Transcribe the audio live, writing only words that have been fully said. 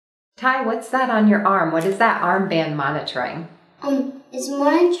Ty, what's that on your arm? What is that armband monitoring? It's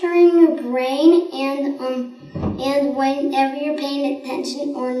monitoring your brain and whenever you're paying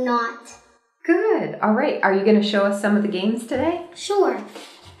attention or not. Good. All right. Are you going to show us some of the games today? Sure.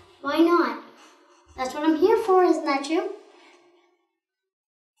 Why not? That's what I'm here for, isn't that true?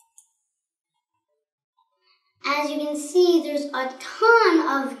 As you can see, there's a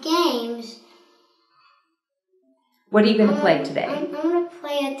ton of games. What are you going to play today? I'm going to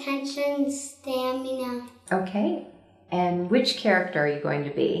play Attention Stamina. Okay. And which character are you going to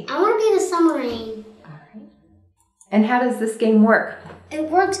be? I want to be the submarine. All right. And how does this game work? It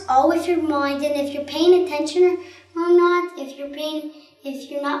works all with your mind, and if you're paying attention or not, if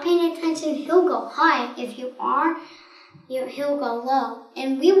you're not paying attention, he'll go high. If you are, he'll go low.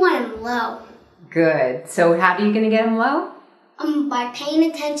 And we want him low. Good. So how are you going to get him low? By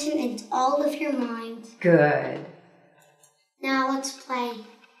paying attention, it's all with your mind. Good. Now let's play.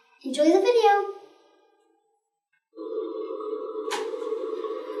 Enjoy the video.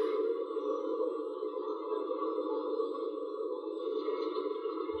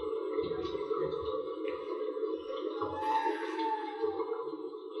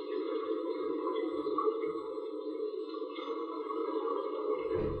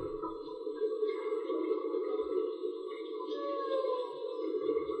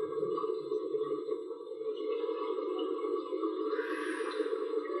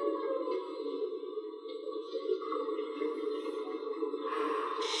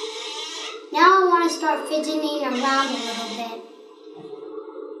 Now I want to start fidgeting around a little bit.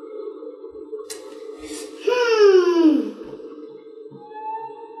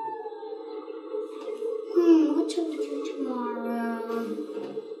 What should we do tomorrow?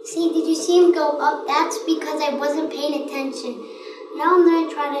 See, did you see him go up? That's because I wasn't paying attention. Now I'm going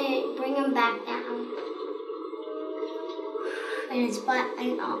to try to bring him back down. And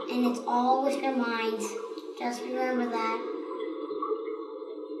it's all with your mind. Just remember that.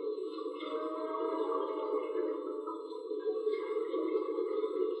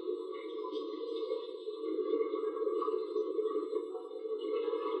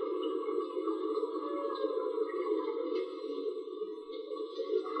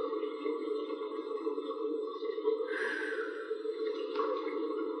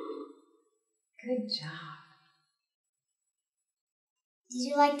 Good job. Did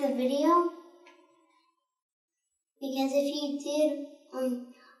you like the video? Because if you did,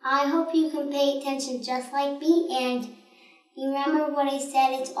 I hope you can pay attention just like me, and you remember what I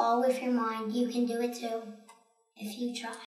said, it's all with your mind. You can do it too, if you try.